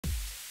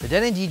The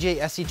Denon DJ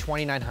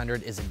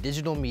SC2900 is a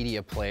digital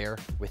media player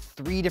with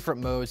 3 different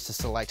modes to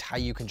select how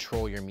you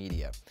control your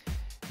media.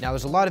 Now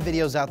there's a lot of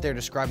videos out there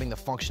describing the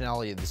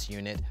functionality of this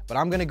unit, but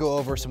I'm gonna go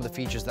over some of the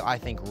features that I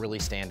think really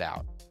stand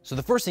out. So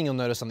the first thing you'll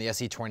notice on the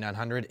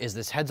SC2900 is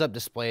this heads-up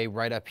display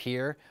right up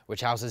here,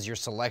 which houses your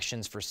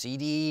selections for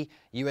CD,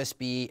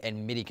 USB,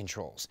 and MIDI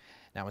controls.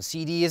 Now when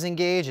CD is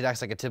engaged, it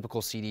acts like a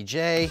typical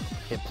CDJ.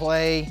 Hit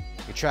play,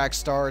 your track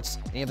starts,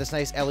 and you have this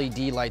nice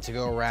LED light to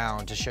go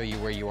around to show you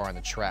where you are on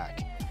the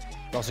track.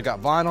 You've also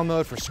got vinyl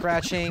mode for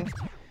scratching.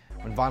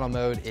 When vinyl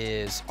mode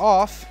is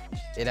off,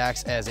 it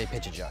acts as a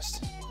pitch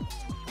adjust.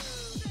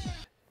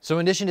 So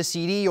in addition to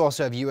CD, you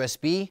also have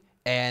USB,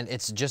 and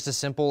it's just as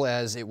simple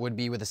as it would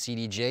be with a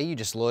CDJ. You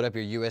just load up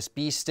your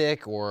USB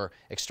stick or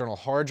external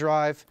hard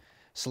drive,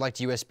 select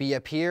USB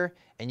up here,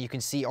 and you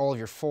can see all of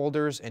your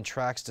folders and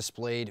tracks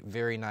displayed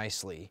very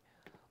nicely.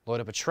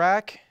 Load up a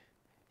track,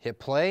 hit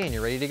play, and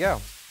you're ready to go.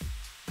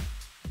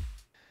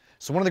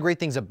 So one of the great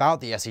things about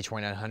the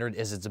SC2900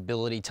 is its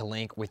ability to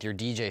link with your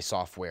DJ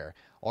software.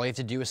 All you have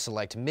to do is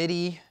select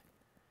MIDI,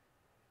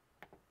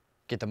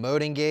 get the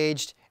mode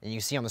engaged, and you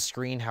can see on the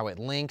screen how it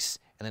links,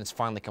 and then it's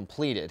finally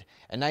completed.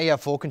 And now you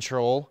have full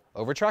control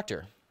over Traktor.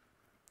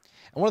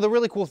 And one of the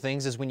really cool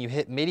things is when you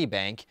hit MIDI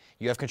bank,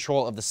 you have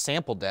control of the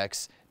sample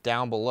decks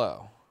down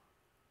below.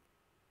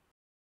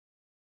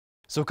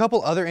 So a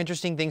couple other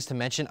interesting things to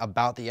mention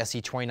about the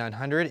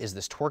SC2900 is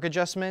this torque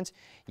adjustment.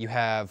 You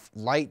have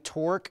light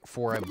torque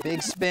for a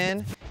big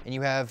spin, and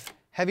you have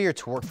heavier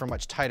torque for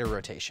much tighter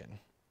rotation.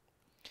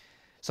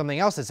 Something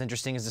else that's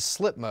interesting is the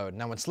slip mode.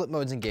 Now when slip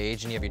mode's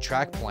engaged and you have your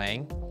track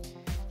playing,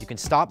 you can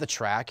stop the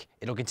track,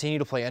 it'll continue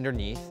to play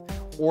underneath,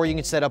 or you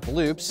can set up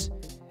loops,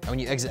 and when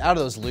you exit out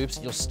of those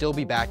loops, you'll still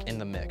be back in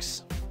the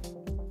mix.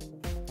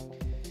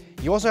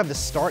 You also have the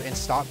start and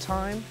stop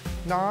time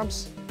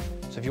knobs.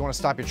 So if you want to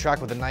stop your track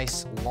with a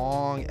nice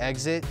long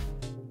exit,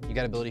 you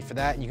got ability for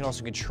that, and you can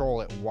also control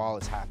it while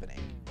it's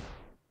happening.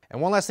 And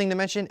one last thing to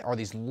mention are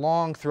these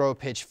long throw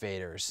pitch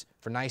faders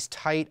for nice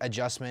tight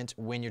adjustment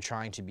when you're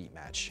trying to beat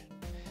match.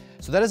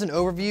 So that is an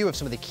overview of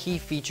some of the key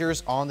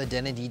features on the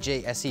Denon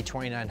DJ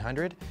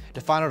SC2900.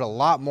 To find out a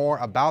lot more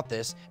about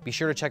this, be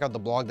sure to check out the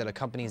blog that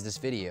accompanies this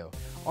video.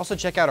 Also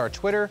check out our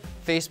Twitter,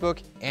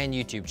 Facebook, and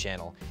YouTube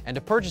channel. And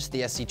to purchase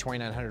the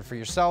SC2900 for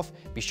yourself,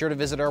 be sure to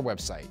visit our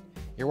website.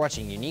 You're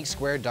watching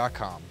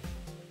UniqueSquared.com.